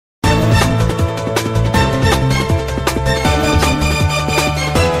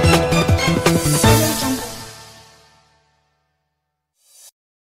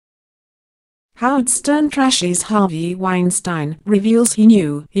Howard Stern trashes Harvey Weinstein, reveals he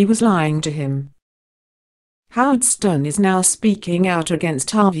knew he was lying to him. Howard Stern is now speaking out against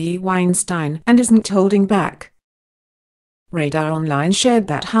Harvey Weinstein and isn't holding back. Radar Online shared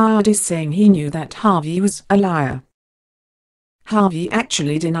that Howard is saying he knew that Harvey was a liar. Harvey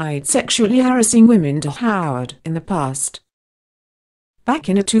actually denied sexually harassing women to Howard in the past. Back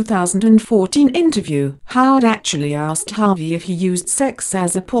in a 2014 interview, Howard actually asked Harvey if he used sex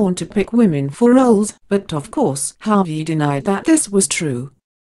as a pawn to pick women for roles, but of course Harvey denied that this was true.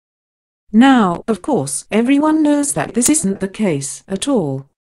 Now, of course, everyone knows that this isn't the case at all.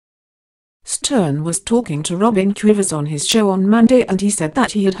 Stern was talking to Robin Quivers on his show on Monday, and he said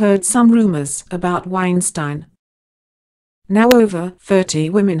that he had heard some rumors about Weinstein. Now over 30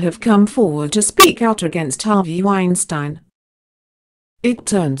 women have come forward to speak out against Harvey Weinstein. It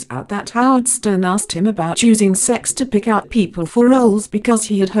turns out that Howard Stern asked him about using sex to pick out people for roles because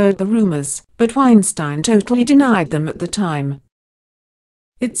he had heard the rumors, but Weinstein totally denied them at the time.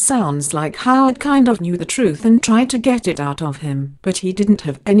 It sounds like Howard kind of knew the truth and tried to get it out of him, but he didn't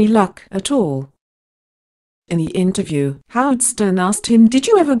have any luck at all. In the interview, Howard Stern asked him, "Did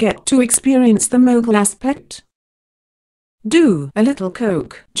you ever get to experience the mogul aspect? Do a little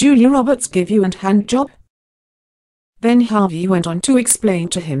coke, Julia Roberts give you a hand job?" Then Harvey went on to explain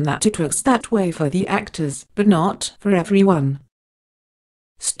to him that it works that way for the actors, but not for everyone.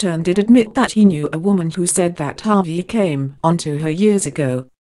 Stern did admit that he knew a woman who said that Harvey came onto her years ago.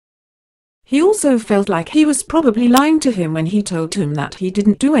 He also felt like he was probably lying to him when he told him that he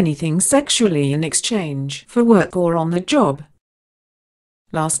didn't do anything sexually in exchange for work or on the job.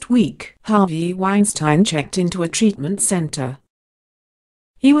 Last week, Harvey Weinstein checked into a treatment center.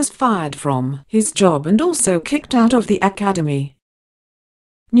 He was fired from his job and also kicked out of the academy.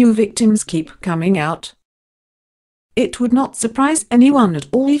 New victims keep coming out. It would not surprise anyone at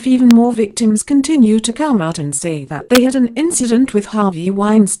all if even more victims continue to come out and say that they had an incident with Harvey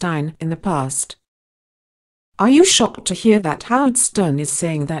Weinstein in the past. Are you shocked to hear that Howard Stern is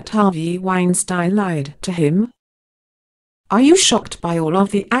saying that Harvey Weinstein lied to him? Are you shocked by all of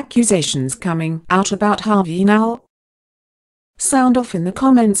the accusations coming out about Harvey now? Sound off in the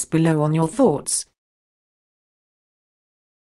comments below on your thoughts.